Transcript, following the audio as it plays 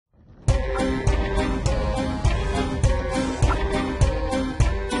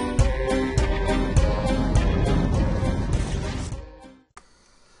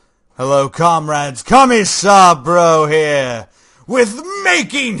Hello, comrades. Commissar bro here with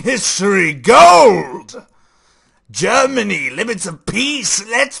Making History Gold. Germany, limits of peace,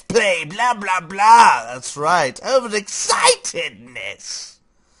 let's play, blah, blah, blah. That's right, overexcitedness.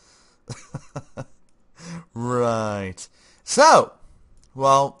 Right. So,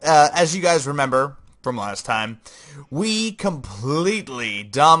 well, as you guys remember from last time, we completely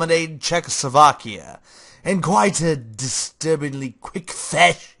dominated Czechoslovakia in quite a disturbingly quick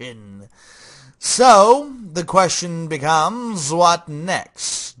fashion. So, the question becomes, what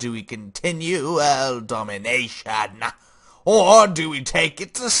next? Do we continue our domination, or do we take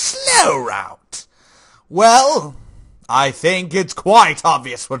it the slow route? Well, I think it's quite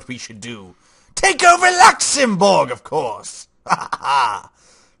obvious what we should do. Take over Luxembourg, of course! Ha ha!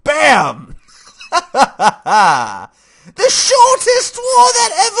 Bam! The shortest war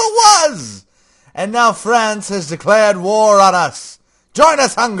that ever was! And now France has declared war on us. Join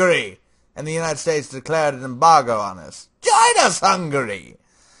us, Hungary! And the United States declared an embargo on us. Join us, Hungary!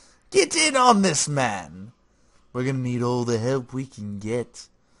 Get in on this, man. We're gonna need all the help we can get.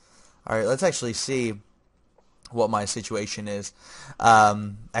 Alright, let's actually see what my situation is,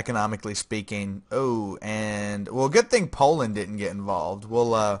 economically speaking. Oh, and, well, good thing Poland didn't get involved.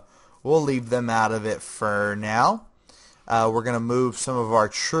 We'll leave them out of it for now. We're gonna move some of our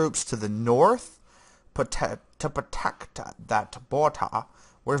troops to the north, to protect that border.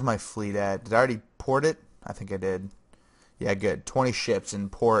 Where's my fleet at? Did I already port it? I think I did. Yeah, good. 20 ships in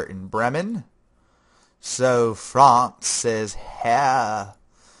port in Bremen. So France says, "Here,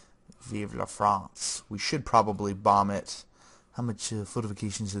 vive la France." We should probably bomb it. How much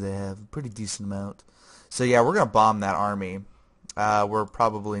fortifications do they have? A pretty decent amount. So yeah, we're gonna bomb that army. We're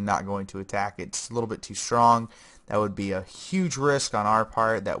probably not going to attack it. It's a little bit too strong. That would be a huge risk on our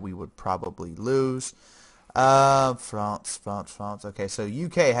part that we would probably lose. France. Okay, so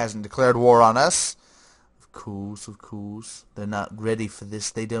UK hasn't declared war on us. Of course. They're not ready for this.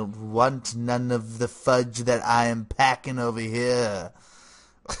 They don't want none of the fudge that I am packing over here.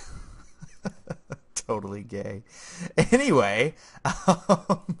 Totally gay. Anyway,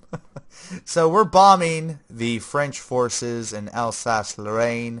 so we're bombing the French forces in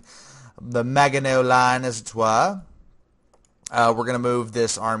Alsace-Lorraine, the Maginot Line, as it were. We're going to move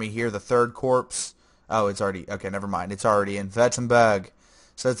this army here, the 3rd Corps. Oh, it's already, okay, never mind. It's already in Württemberg.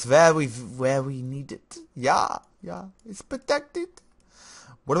 So it's where we need it. Yeah, it's protected.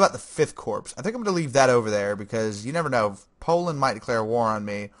 What about the 5th Corps? I think I'm going to leave that over there because you never know. Poland might declare war on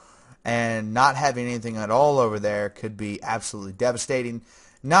me, and not having anything at all over there could be absolutely devastating.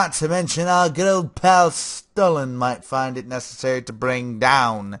 Not to mention our good old pal Stalin might find it necessary to bring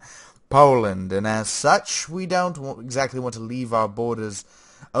down Poland, and as such, we don't exactly want to leave our borders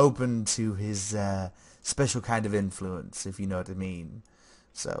open to his special kind of influence, if you know what I mean.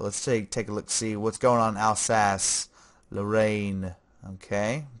 So let's take a look, see what's going on in Alsace, Lorraine.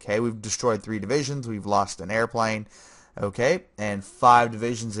 Okay, we've destroyed 3 divisions. We've lost an airplane. Okay, and 5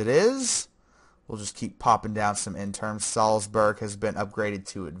 divisions it is. We'll just keep popping down some interns. Salzburg has been upgraded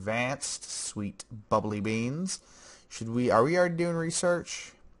to advanced. Sweet bubbly beans. Are we already doing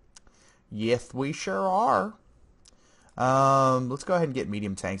research? Yes, we sure are. Let's go ahead and get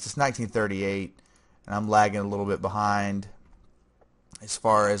medium tanks. It's 1938, and I'm lagging a little bit behind as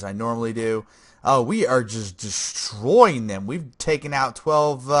far as I normally do. Oh, we are just destroying them. We've taken out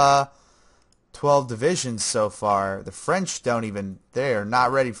 12 divisions so far. The French they are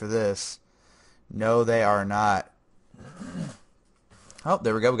not ready for this. No, they are not. Oh,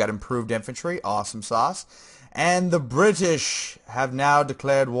 there we go. We got improved infantry. Awesome sauce. And the British have now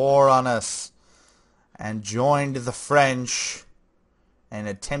declared war on us and joined the French in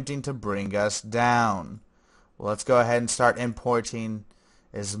attempting to bring us down. Well, let's go ahead and start importing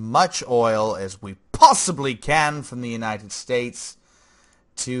as much oil as we possibly can from the United States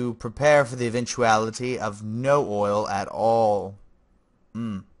to prepare for the eventuality of no oil at all.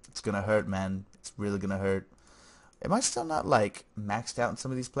 It's gonna hurt, man. It's really gonna hurt. Am I still not, like, maxed out in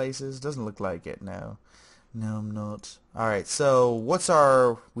some of these places? Doesn't look like it, no. No, I'm not. Alright, so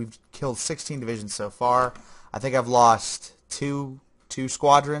we've killed 16 divisions so far. I think I've lost two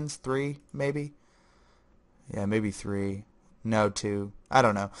squadrons, 3, maybe? Yeah, maybe 3. No, 2. I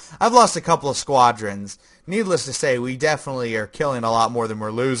don't know. I've lost a couple of squadrons. Needless to say, we definitely are killing a lot more than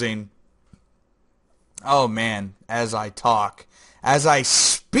we're losing. Oh, man, as I talk. As I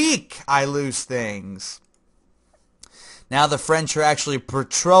speak, I lose things. Now the French are actually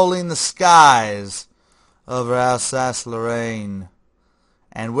patrolling the skies over Alsace-Lorraine.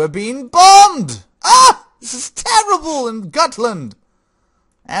 And we're being bombed! Ah! This is terrible in Gotland!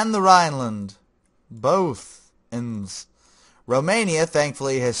 And the Rhineland. Both ends. Romania,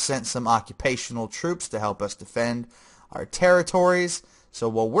 thankfully, has sent some occupational troops to help us defend our territories. So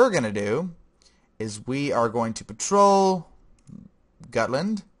what we're going to do is we are going to patrol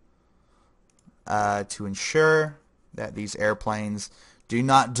Gutland to ensure that these airplanes do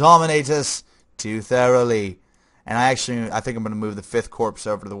not dominate us too thoroughly. And I think I'm going to move the 5th Corps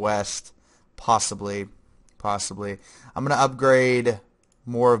over to the west, possibly. I'm going to upgrade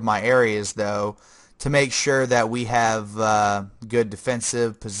more of my areas, though, to make sure that we have good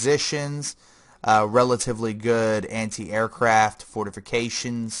defensive positions, relatively good anti-aircraft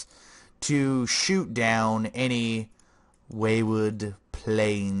fortifications to shoot down any wayward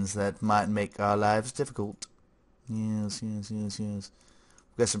planes that might make our lives difficult. Yes.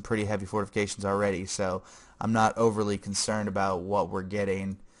 We've got some pretty heavy fortifications already, so I'm not overly concerned about what we're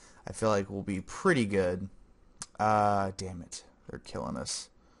getting. I feel like we'll be pretty good. Damn it. They're killing us.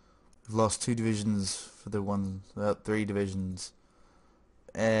 We've lost 2 divisions for the 3 divisions.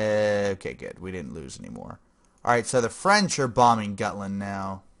 Okay, good. We didn't lose anymore. Alright, so the French are bombing Gutland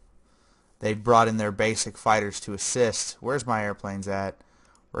now. They've brought in their basic fighters to assist. Where's my airplanes at?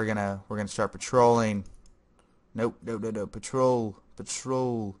 We're gonna start patrolling. Nope. Patrol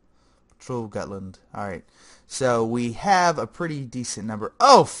Gutland. Alright. So we have a pretty decent number.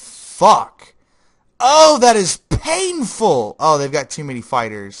 Oh, fuck! Oh, that is painful! Oh, they've got too many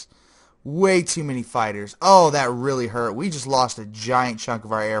fighters. Way too many fighters. Oh, that really hurt. We just lost a giant chunk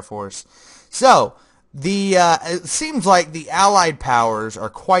of our Air Force. So, it seems like the Allied powers are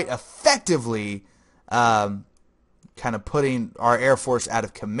quite effectively kind of putting our Air Force out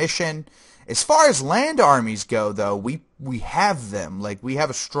of commission. As far as land armies go, though, we have them. Like, we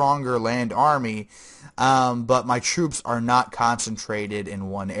have a stronger land army, but my troops are not concentrated in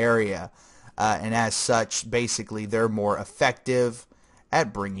one area. And as such, basically, they're more effective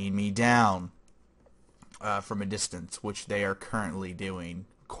at bringing me down from a distance, which they are currently doing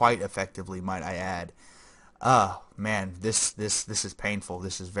quite effectively, might I add. Man, this is painful.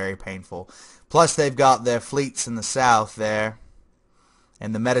 This is very painful. Plus, they've got their fleets in the south there,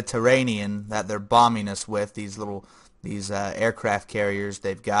 and the Mediterranean that they're bombing us with. These aircraft carriers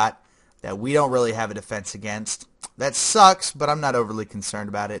they've got that we don't really have a defense against. That sucks, but I'm not overly concerned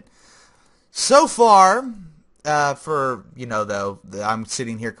about it. So far, though, I'm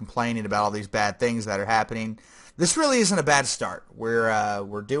sitting here complaining about all these bad things that are happening. This really isn't a bad start.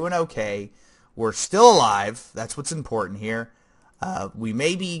 We're doing okay. We're still alive. That's what's important here. We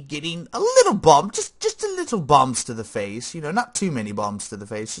may be getting a little bump, just a little bumps to the face. Not too many bumps to the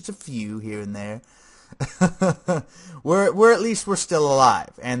face, just a few here and there. we're at least we're still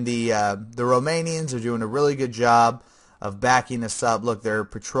alive, and the Romanians are doing a really good job of backing us up. Look, they're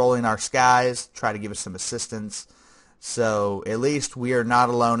patrolling our skies, try to give us some assistance. So at least we are not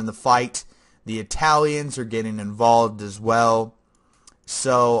alone in the fight. The Italians are getting involved as well.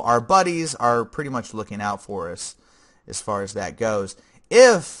 So our buddies are pretty much looking out for us as far as that goes.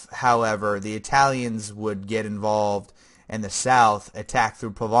 If, however, the Italians would get involved and the south attack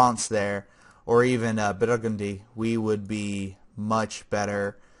through Provence there, or even Burgundy, we would be much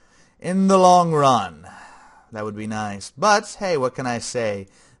better in the long run. That would be nice. But, hey, what can I say?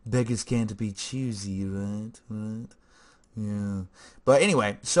 Beggars can't be choosy, right? Yeah. But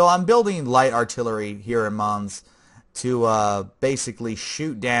anyway, so I'm building light artillery here in Mons to basically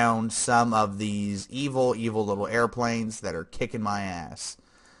shoot down some of these evil little airplanes that are kicking my ass.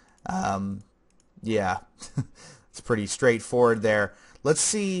 Yeah. It's pretty straightforward there. Let's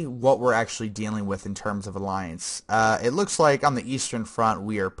see what we're actually dealing with in terms of alliance. It looks like on the Eastern Front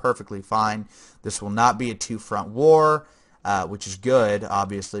we are perfectly fine. This will not be a two-front war, which is good,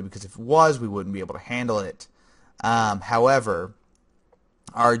 obviously, because if it was, we wouldn't be able to handle it. However,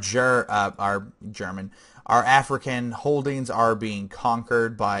 our African holdings are being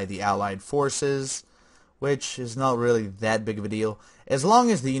conquered by the Allied forces, which is not really that big of a deal. As long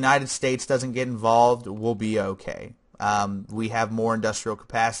as the United States doesn't get involved, we'll be okay. We have more industrial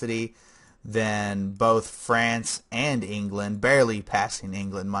capacity than both France and England, barely passing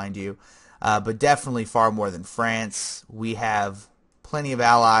England, mind you, but definitely far more than France. We have plenty of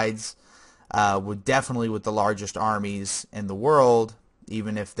allies, definitely with the largest armies in the world,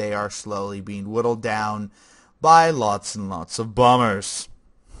 even if they are slowly being whittled down by lots and lots of bombers.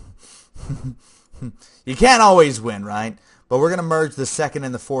 You can't always win, right? But we're going to merge the 2nd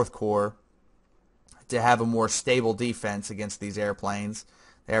and the 4th Corps to have a more stable defense against these airplanes.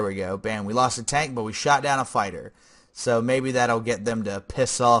 There we go. Bam. We lost a tank, but we shot down a fighter. So maybe that'll get them to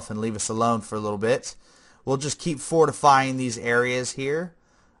piss off and leave us alone for a little bit. We'll just keep fortifying these areas here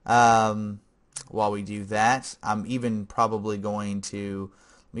while we do that. I'm even probably going to...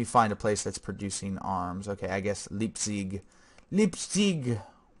 Let me find a place that's producing arms. Okay, I guess Leipzig Leipzig.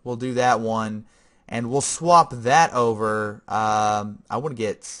 We'll do that one. And we'll swap that over. I want to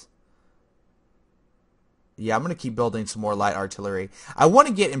get... Yeah, I'm going to keep building some more light artillery. I want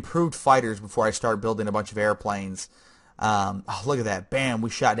to get improved fighters before I start building a bunch of airplanes. Oh, look at that. Bam, we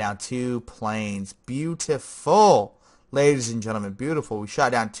shot down 2 planes. Beautiful. Ladies and gentlemen, beautiful. We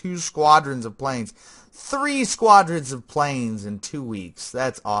shot down 2 squadrons of planes. 3 squadrons of planes in 2 weeks.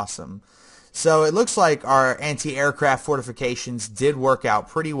 That's awesome. So it looks like our anti-aircraft fortifications did work out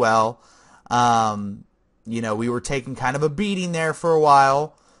pretty well. You know, we were taking kind of a beating there for a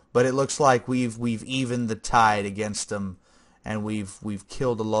while, but it looks like we've evened the tide against them, and we've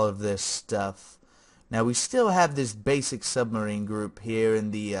killed a lot of this stuff. Now we still have this basic submarine group here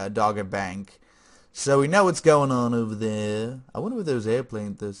in the Dogger Bank, so we know what's going on over there. I wonder what those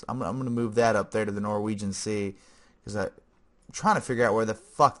airplanes. I'm gonna move that up there to the Norwegian Sea, because I'm trying to figure out where the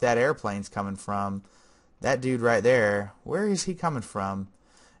fuck that airplane's coming from. That dude right there, where is he coming from?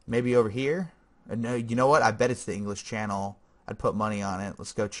 Maybe over here? No, you know what? I bet it's the English Channel. I'd put money on it.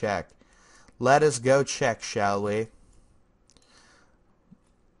 Let's go check. Let us go check, shall we?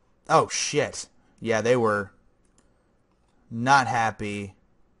 Oh, shit. Yeah, they were not happy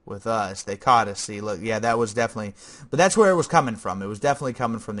with us. They caught us. See, look, yeah, that was definitely... But that's where it was coming from. It was definitely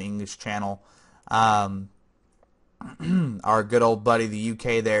coming from the English Channel. Our good old buddy, the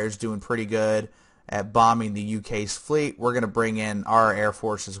UK there, is doing pretty good at bombing the UK's fleet. We're going to bring in our Air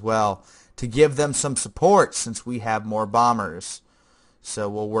Force as well to give them some support since we have more bombers. So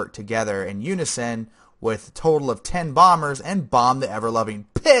we'll work together in unison with a total of 10 bombers and bomb the ever-loving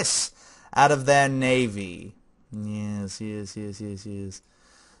piss out of their navy. Yes.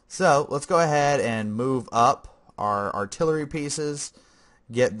 So let's go ahead and move up our artillery pieces,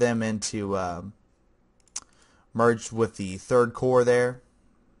 get them into merged with the 3rd Corps there.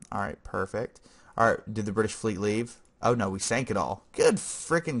 Alright, perfect. Alright, did the British fleet leave? Oh no, we sank it all. Good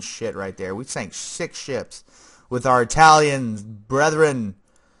frickin' shit right there. We sank 6 ships with our Italian brethren.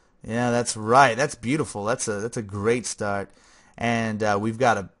 Yeah, that's right. That's beautiful. That's a great start. And we've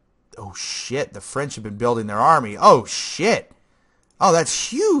got a... Oh shit, the French have been building their army. Oh shit. Oh,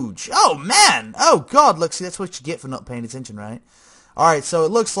 that's huge. Oh man. Oh god, look, see, that's what you get for not paying attention, right? Alright, so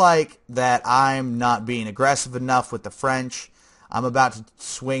it looks like that I'm not being aggressive enough with the French. I'm about to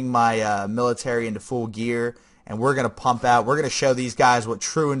swing my military into full gear, and we're going to pump out. We're going to show these guys what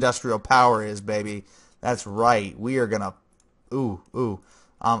true industrial power is, baby. That's right. We are going to... Ooh.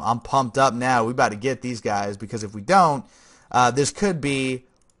 I'm pumped up now. We're about to get these guys, because if we don't, this could be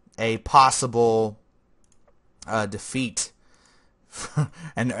a possible defeat,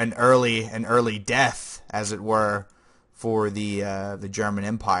 an early death, as it were, for the German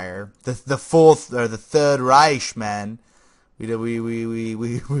Empire, the Third Reich, man. We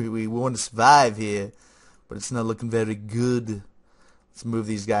want to survive here, but it's not looking very good. Let's move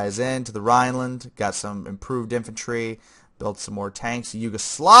these guys in to the Rhineland. Got some improved infantry. Built some more tanks.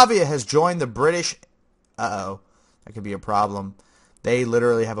 Yugoslavia has joined the British. Uh-oh. That could be a problem. They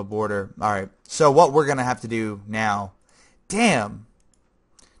literally have a border. Alright, so what we're going to have to do now... Damn.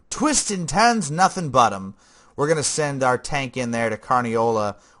 Twist and turns, nothing but 'em. We're going to send our tank in there to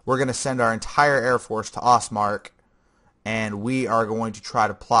Carniola. We're going to send our entire Air Force to Osmark. And we are going to try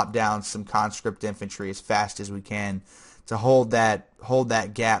to plop down some conscript infantry as fast as we can to hold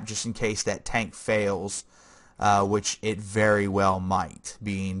that gap just in case that tank fails, which it very well might.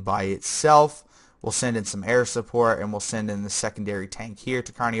 Being by itself, we'll send in some air support, and we'll send in the secondary tank here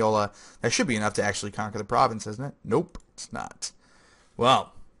to Carniola. That should be enough to actually conquer the province, isn't it? Nope, it's not.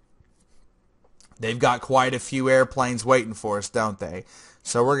 Well, they've got quite a few airplanes waiting for us, don't they?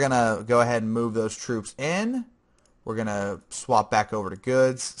 So we're going to go ahead and move those troops in. We're going to swap back over to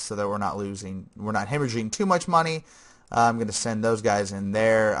goods so that we're not hemorrhaging too much money. I'm going to send those guys in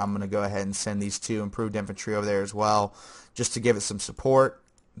there. I'm going to go ahead and send these 2 improved infantry over there as well, just to give it some support.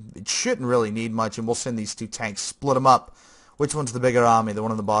 It shouldn't really need much, and we'll send these 2 tanks, split them up. Which one's the bigger army? The one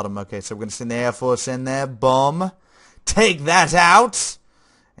on the bottom. Okay, so we're going to send the Air Force in there. Boom. Take that out.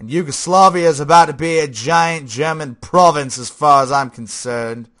 And Yugoslavia is about to be a giant German province as far as I'm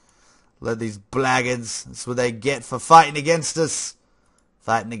concerned. Let these blackguards, that's what they get for fighting against us.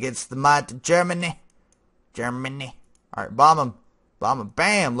 Fighting against the might of Germany. Alright, bomb them. Bomb them.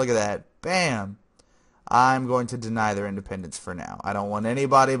 Bam! Look at that. Bam! I'm going to deny their independence for now. I don't want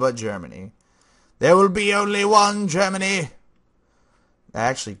anybody but Germany. There will be only one Germany.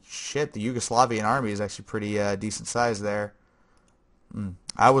 Actually, shit, the Yugoslavian army is actually pretty decent size there.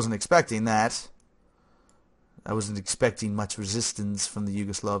 I wasn't expecting that. I wasn't expecting much resistance from the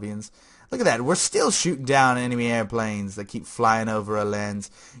Yugoslavians. Look at that. We're still shooting down enemy airplanes that keep flying over our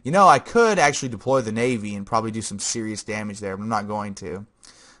lands. You know, I could actually deploy the Navy and probably do some serious damage there, but I'm not going to. I'm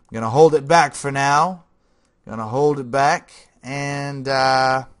going to hold it back for now. Going to hold it back. And,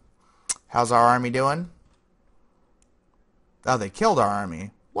 how's our army doing? Oh, they killed our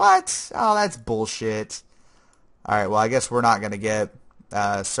army. What? Oh, that's bullshit. Alright, well, I guess we're not going to get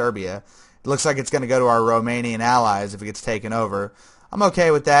Serbia. It looks like it's going to go to our Romanian allies if it gets taken over. I'm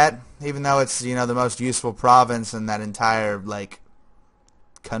okay with that, even though it's, you know, the most useful province in that entire, like,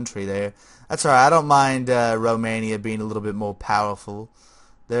 country there. That's alright. I don't mind Romania being a little bit more powerful.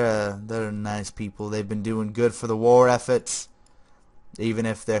 They're nice people. They've been doing good for the war efforts, even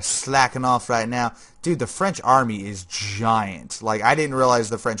if they're slacking off right now. Dude, the French army is giant. Like, I didn't realize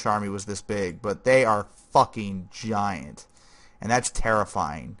the French army was this big, but they are fucking giant. And that's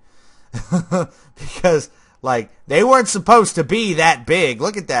terrifying. Because, like, they weren't supposed to be that big.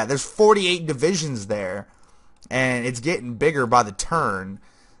 Look at that. There's 48 divisions there. And it's getting bigger by the turn.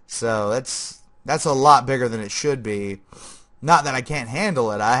 So that's a lot bigger than it should be. Not that I can't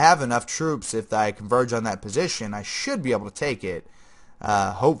handle it. I have enough troops. If I converge on that position, I should be able to take it.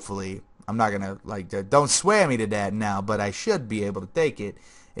 Hopefully. I'm not going to, like, don't swear me to that now, but I should be able to take it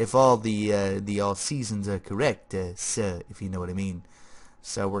if all the all seasons are correct, sir, if you know what I mean.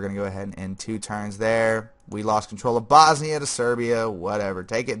 So we're going to go ahead and end 2 turns there. We lost control of Bosnia to Serbia. Whatever.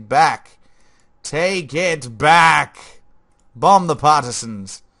 Take it back. Take it back. Bomb the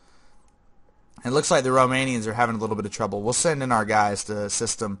partisans. It looks like the Romanians are having a little bit of trouble. We'll send in our guys to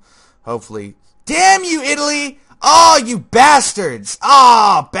assist them, hopefully. Damn you, Italy! Oh, you bastards!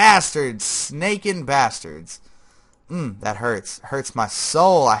 Oh, bastards! Snaking bastards. That hurts. Hurts my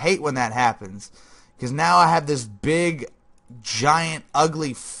soul. I hate when that happens. Because now I have this big, giant,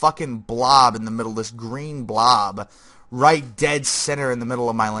 ugly fucking blob in the middle. This green blob. Right dead center in the middle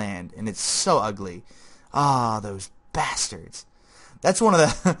of my land. And it's so ugly. Ah, those bastards. That's one of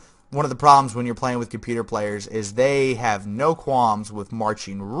the... One of the problems when you're playing with computer players is they have no qualms with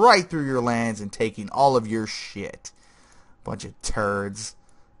marching right through your lands and taking all of your shit. Bunch of turds.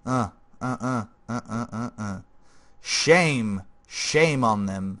 Shame. Shame on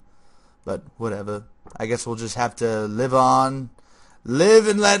them. But whatever. I guess we'll just have to live on. Live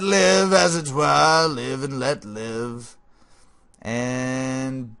and let live, as it were. Live and let live.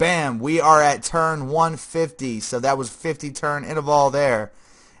 And bam, we are at turn 150. So that was 50 turn interval there.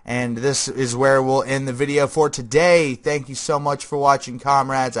 And this is where we'll end the video for today. Thank you so much for watching,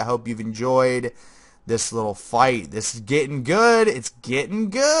 comrades. I hope you've enjoyed this little fight. This is getting good. It's getting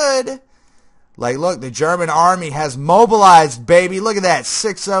good. Like, look, the German army has mobilized, baby. Look at that.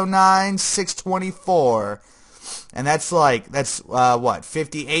 609, 624. And that's like, what,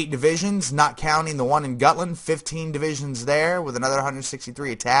 58 divisions, not counting the one in Gutland. 15 divisions there with another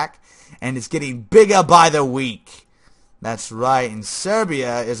 163 attack. And it's getting bigger by the week. That's right, and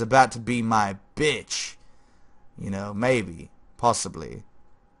Serbia is about to be my bitch. You know, maybe, possibly.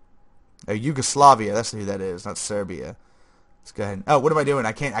 Yugoslavia, that's who that is, not Serbia. Let's go ahead. Oh, what am I doing?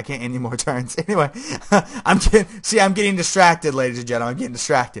 I can't end any more turns. Anyway, I'm getting distracted, ladies and gentlemen. I'm getting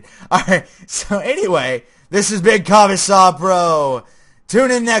distracted. Alright, so anyway, this is Big Commissar Bro.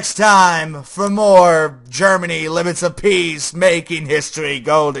 Tune in next time for more Germany Limits of Peace Making History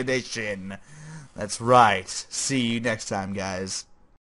Gold Edition. That's right. See you next time, guys.